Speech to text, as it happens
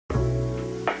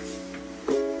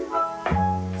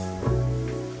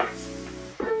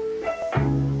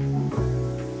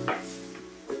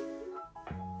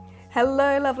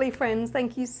Hello lovely friends,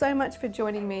 thank you so much for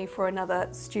joining me for another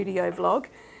studio vlog.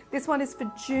 This one is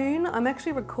for June. I'm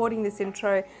actually recording this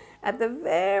intro at the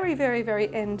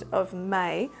very end of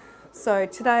May. So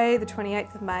today, the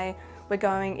 28th of May, we're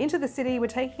going into the city. We're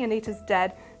taking Anita's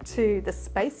dad to the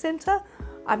Space Centre.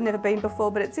 I've never been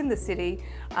before, but it's in the city.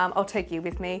 I'll take you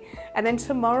with me. And then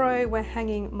tomorrow we're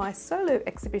hanging my solo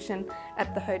exhibition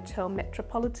at the Hotel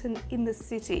Metropolitan in the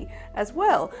city as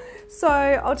well. So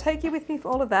I'll take you with me for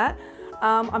all of that.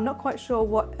 I'm not quite sure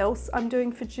what else I'm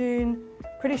doing for June.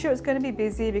 Pretty sure it's going to be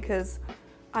busy because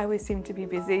I always seem to be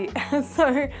busy.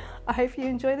 So I hope you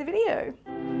enjoy the video.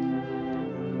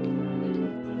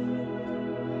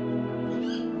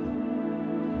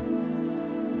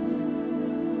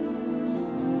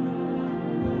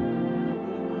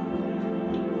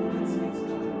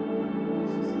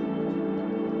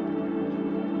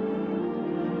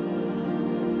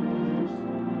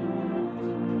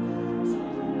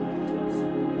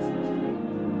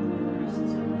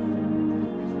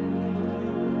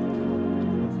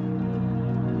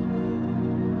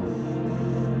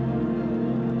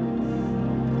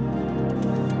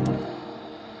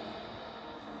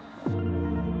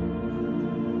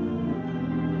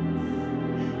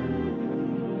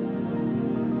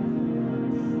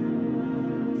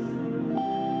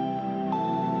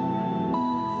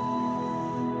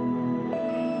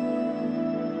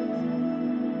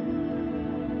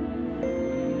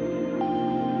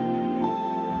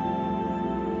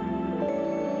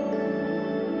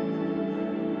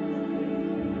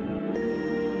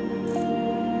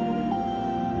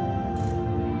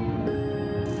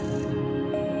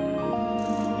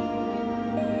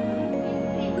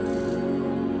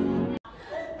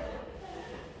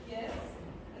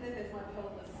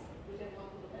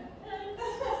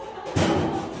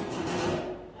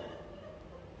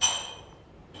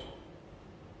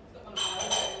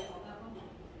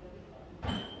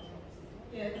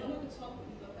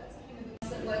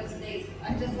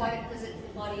 I just like it because it's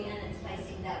the body and it's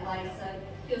facing that way, so it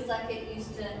feels like it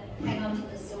used to hang onto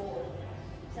the sword.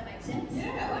 Does that make sense?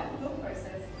 Yeah, I like the thought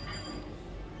process.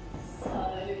 So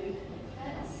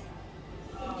that's,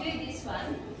 you do this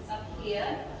one up here.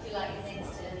 I feel like it needs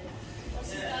to. What's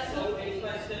this guy called? He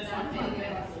faces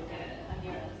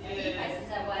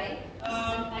that way.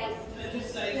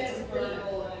 Just say it's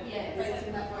vertical. Yeah,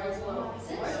 facing that way as well.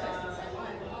 Is it? Oh,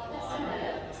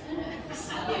 that's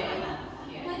so good.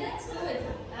 Yeah, that's good.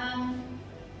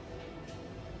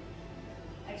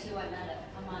 Actually, it won't matter.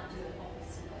 I might do it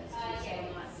opposite those two. Yeah, I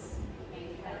might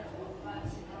maybe have it.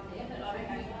 Yeah, but I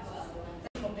reckon you can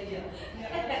well.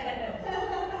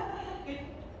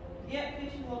 Yeah,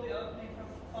 kitchen will be opening from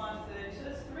 5:30. So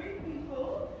there's 3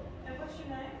 people. And what's your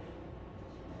name?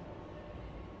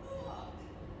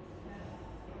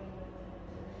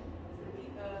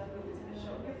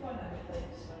 Your phone number,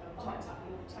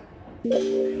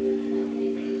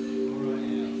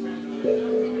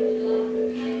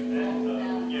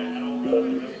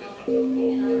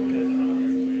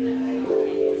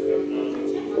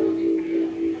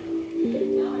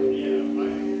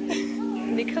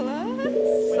 Nicola,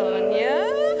 Sonia,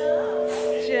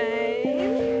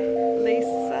 Jane,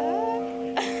 Lisa.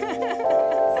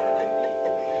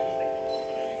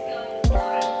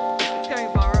 It's going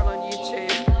viral on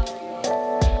YouTube.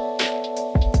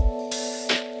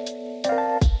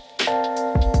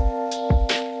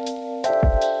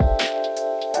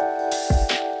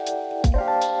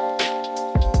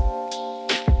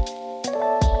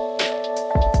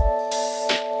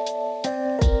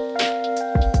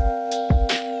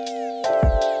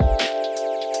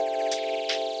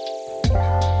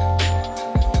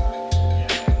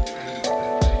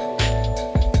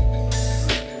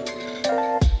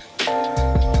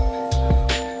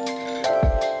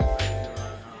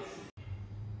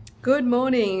 Good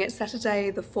morning, it's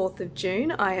Saturday the 4th of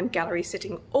June. I am gallery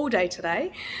sitting all day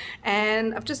today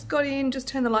and I've just got in, just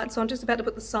turned the lights on, just about to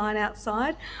put the sign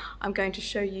outside. I'm going to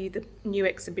show you the new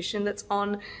exhibition that's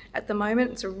on at the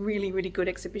moment. It's a really good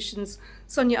exhibition.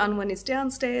 Sonia Unwin is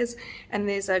downstairs and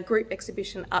there's a group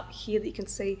exhibition up here that you can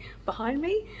see behind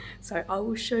me. So I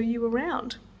will show you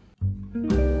around.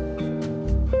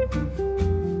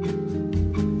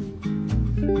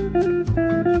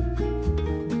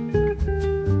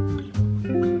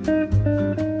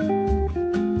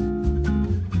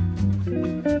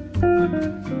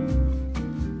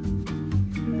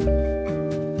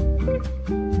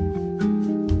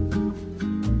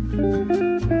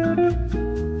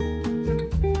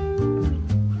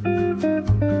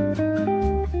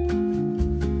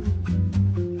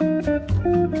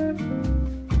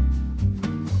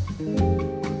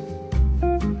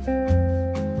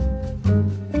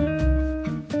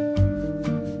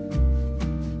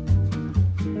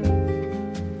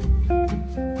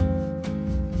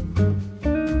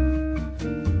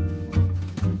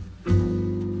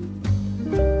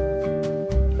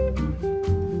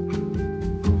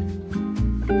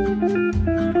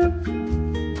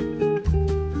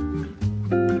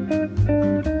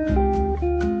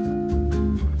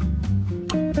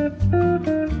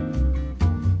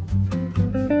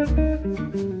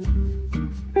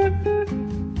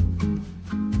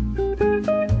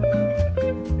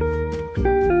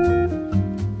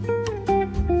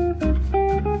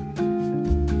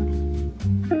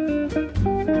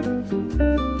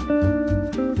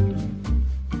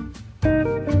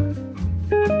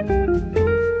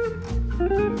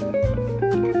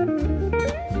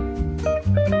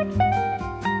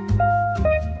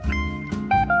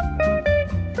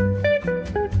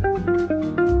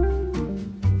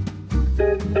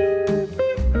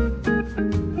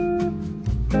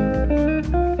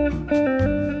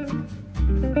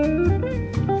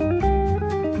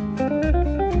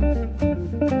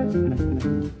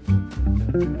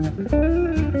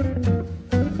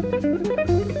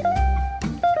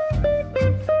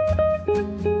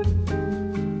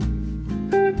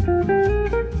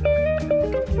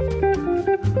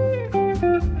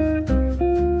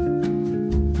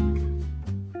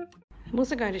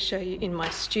 also going to show you in my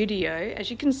studio.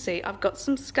 As you can see, I've got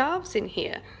some scarves in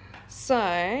here. So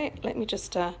let me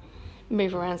just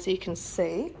move around so you can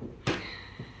see.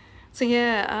 So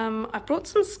yeah, I brought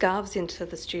some scarves into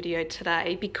the studio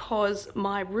today because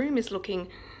my room is looking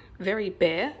very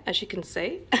bare, as you can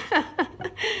see.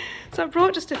 So I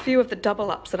brought just a few of the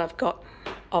double ups that I've got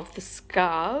of the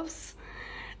scarves.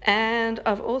 And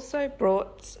I've also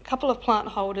brought a couple of plant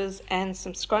holders and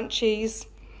some scrunchies.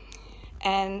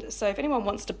 And so if anyone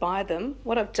wants to buy them,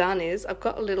 what I've done is I've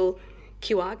got a little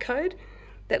QR code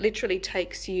that literally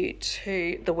takes you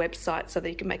to the website so that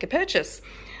you can make a purchase.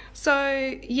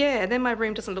 So yeah, then my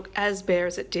room doesn't look as bare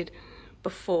as it did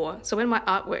before. So when my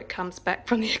artwork comes back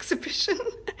from the exhibition,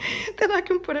 then I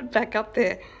can put it back up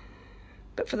there.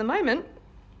 But for the moment,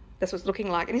 that's what it's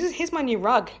looking like. And here's my new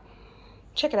rug.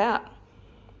 Check it out.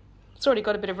 It's already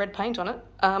got a bit of red paint on it.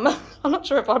 I'm not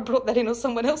sure if I brought that in or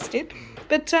someone else did.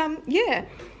 But yeah,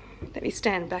 let me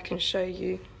stand back and show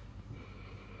you.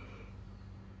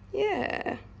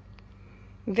 Yeah,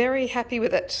 very happy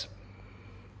with it.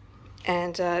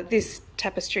 And this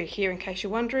tapestry here, in case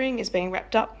you're wondering, is being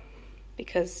wrapped up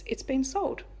because it's been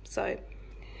sold. So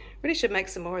really should make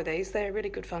some more of these. They're really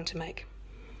good fun to make.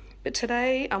 But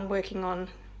today I'm working on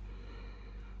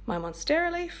my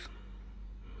monstera leaf,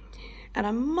 and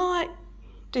I might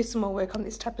do some more work on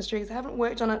this tapestry because I haven't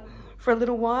worked on it for a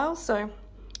little while. So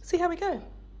see how we go.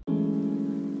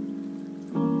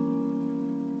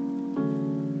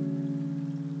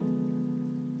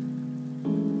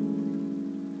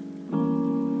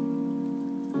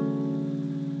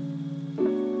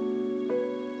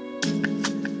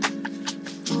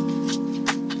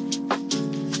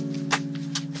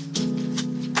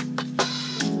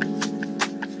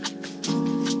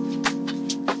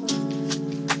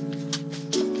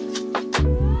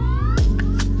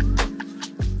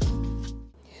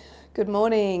 Good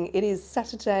morning. It is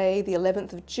Saturday the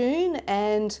 11th of June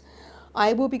and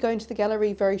I will be going to the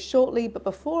gallery very shortly, but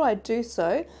before I do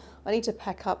so I need to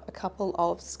pack up a couple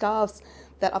of scarves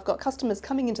that I've got customers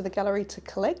coming into the gallery to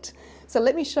collect. So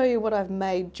let me show you what I've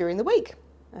made during the week.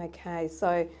 Okay,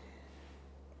 so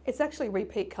it's actually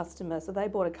repeat customers. So they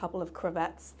bought a couple of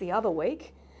cravats the other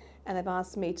week and they've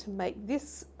asked me to make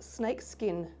this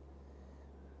snakeskin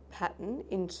pattern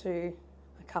into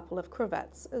a couple of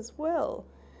cravats as well.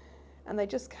 And they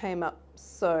just came up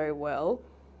so well.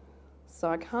 So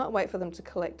I can't wait for them to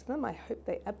collect them. I hope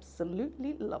they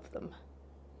absolutely love them.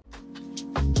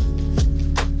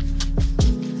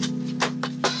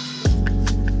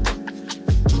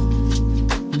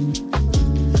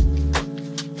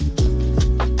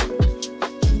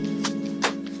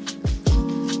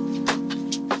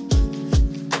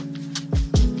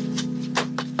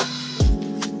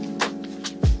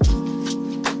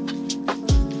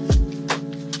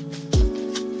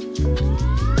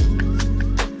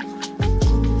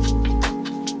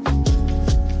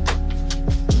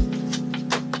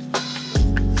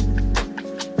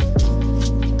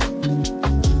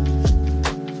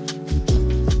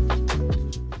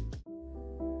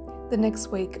 The next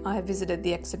week I visited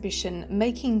the exhibition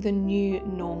Making the New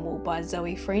Normal by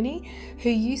Zoe Freeney, who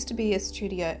used to be a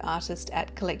studio artist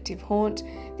at Collective Haunt.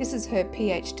 This is her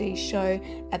PhD show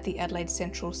at the Adelaide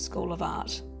Central School of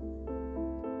Art.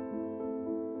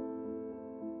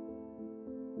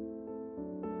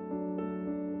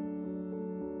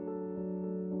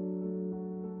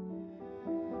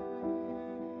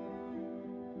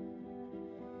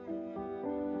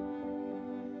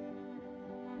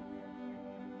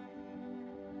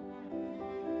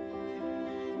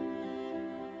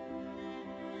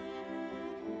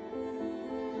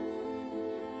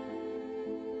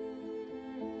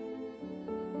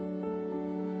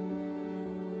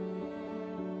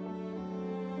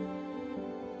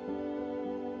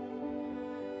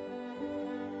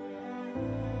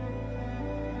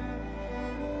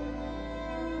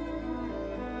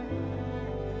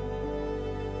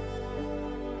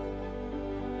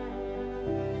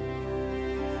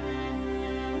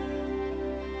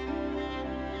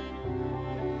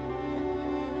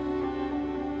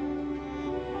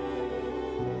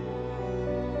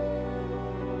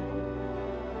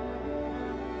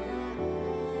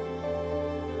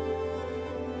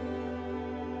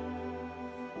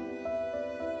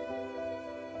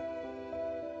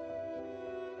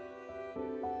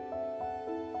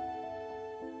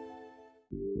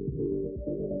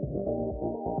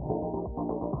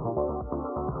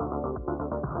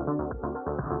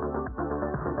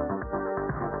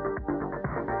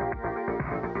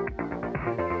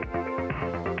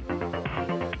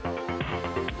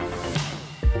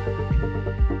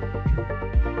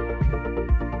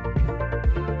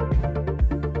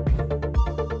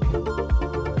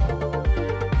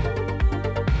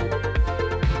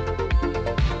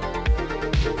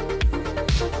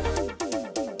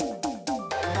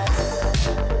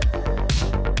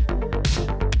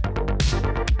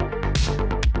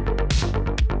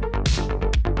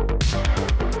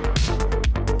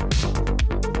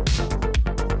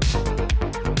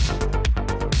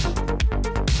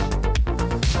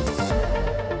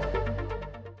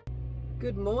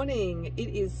 Good morning. It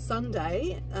is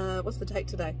Sunday. What's the date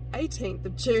today? 18th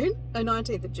of June. No,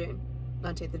 19th of June.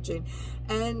 19th of June.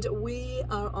 And we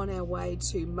are on our way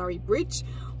to Murray Bridge.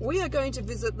 We are going to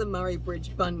visit the Murray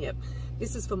Bridge Bunyip.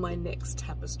 This is for my next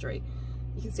tapestry.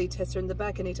 You can see Tessa in the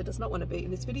back. Anita does not want to be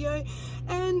in this video.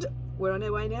 And we're on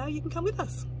our way now. You can come with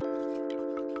us.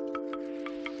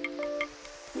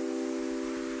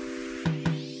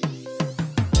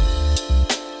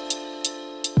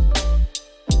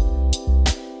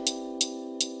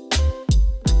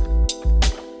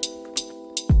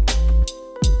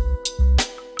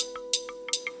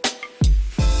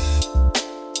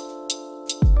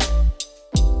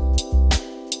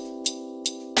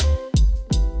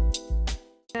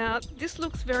 Now, this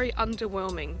looks very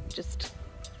underwhelming, just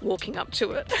walking up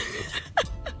to it.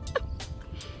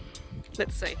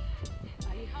 Let's see.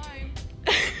 Are you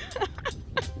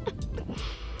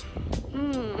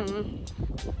home?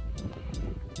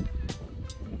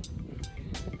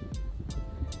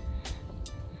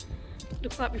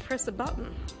 Looks like we press a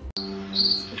button.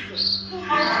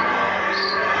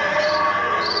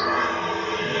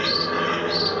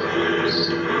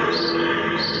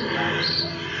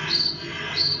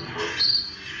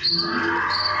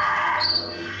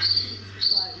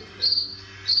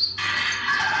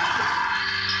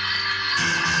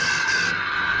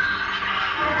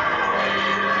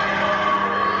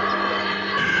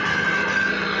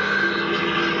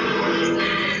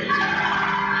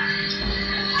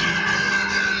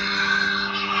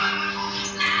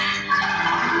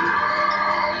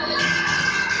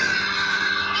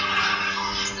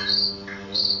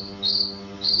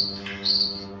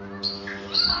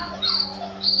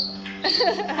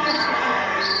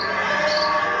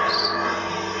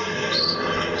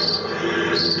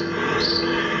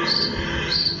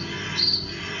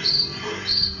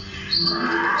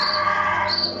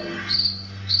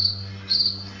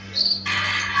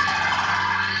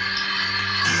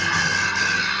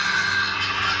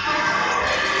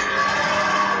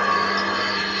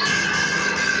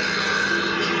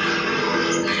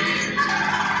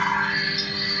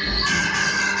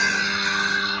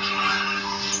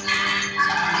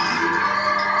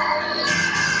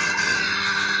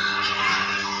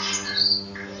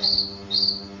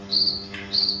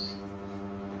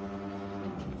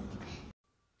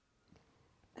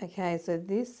 Okay, so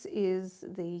this is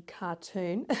the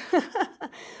cartoon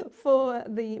for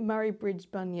the Murray Bridge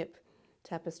Bunyip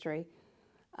tapestry.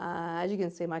 As you can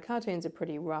see, my cartoons are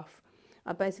pretty rough.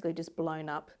 I've basically just blown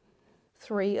up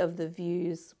 3 of the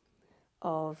views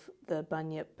of the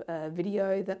Bunyip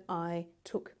video that I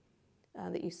took,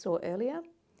 that you saw earlier.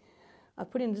 I've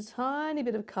put in a tiny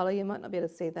bit of colour, you might not be able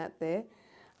to see that there,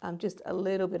 just a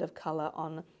little bit of colour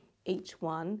on each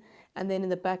one, and then in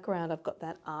the background I've got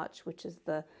that arch, which is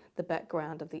the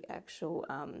background of the actual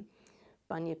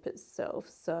bunyip itself.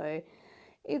 So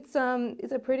it's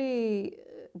a pretty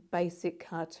basic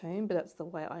cartoon, but that's the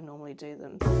way I normally do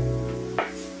them.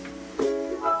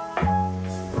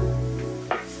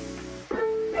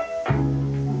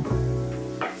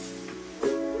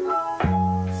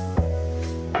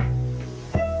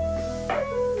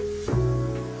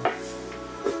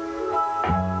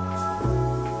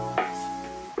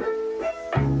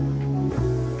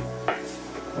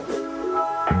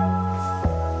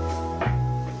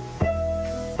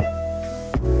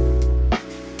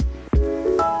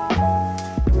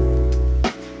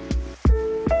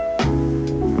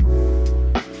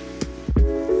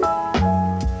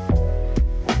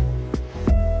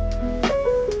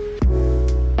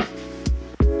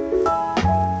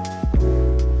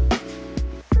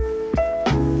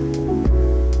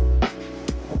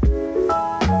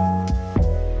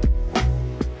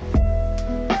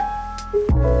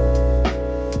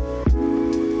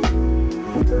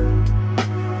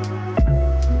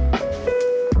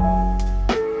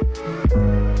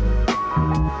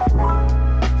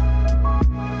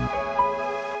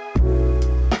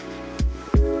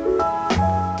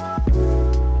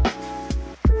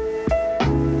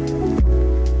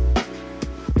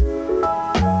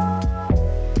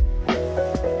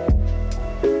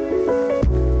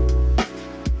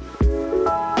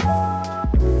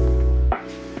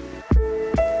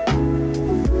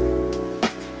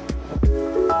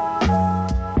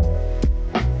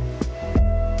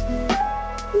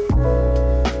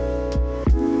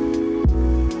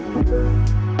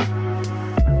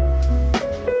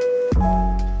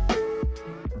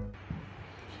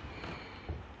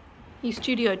 You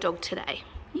studio dog today.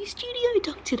 You studio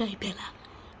dog today, Bella.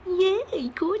 Yay,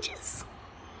 gorgeous.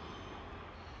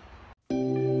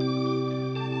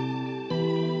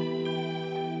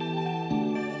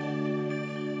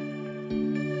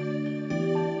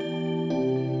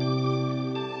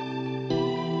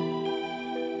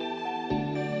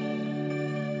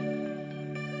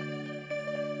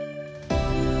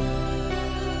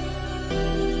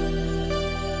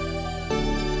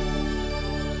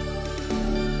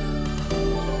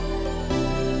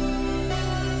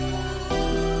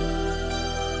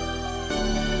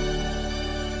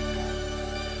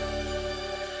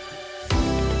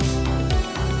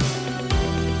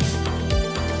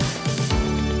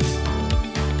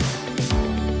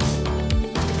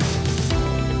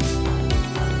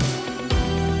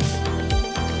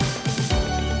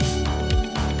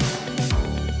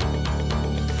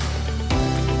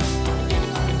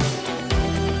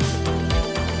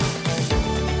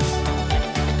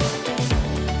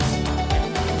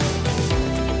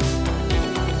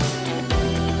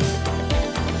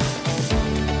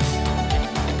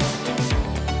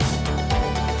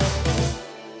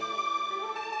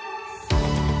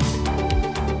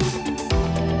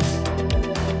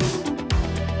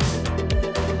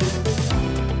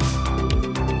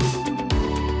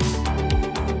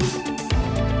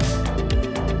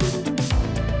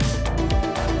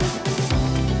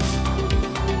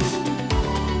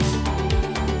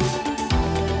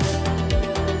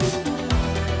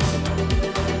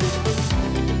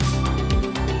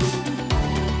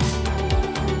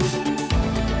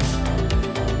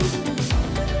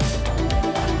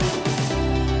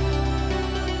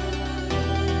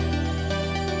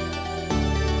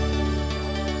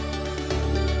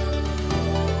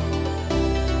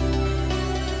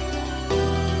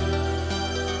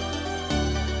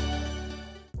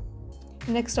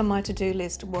 Next on my to-do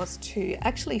list was to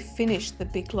actually finish the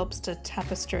Big Lobster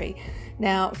tapestry.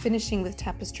 Now, finishing with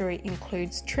tapestry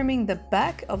includes trimming the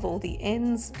back of all the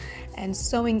ends and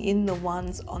sewing in the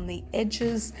ones on the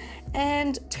edges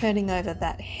and turning over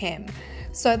that hem.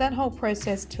 So that whole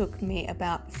process took me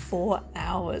about 4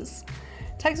 hours.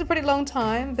 Takes a pretty long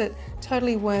time, but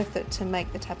totally worth it to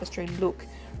make the tapestry look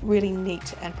really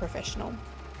neat and professional.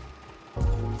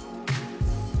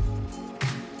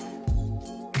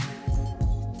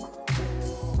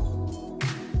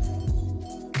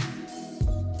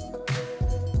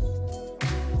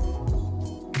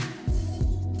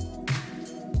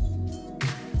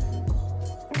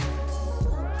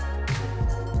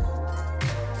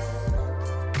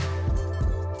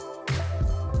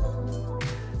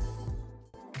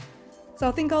 So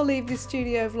I think I'll leave this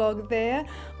studio vlog there.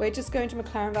 We're just going to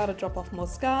McLaren Vale to drop off more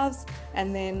scarves,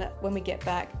 and then when we get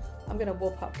back, I'm going to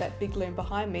warp up that big loom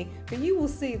behind me, but you will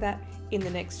see that in the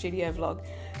next studio vlog.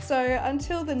 So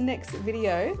until the next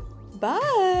video,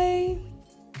 bye!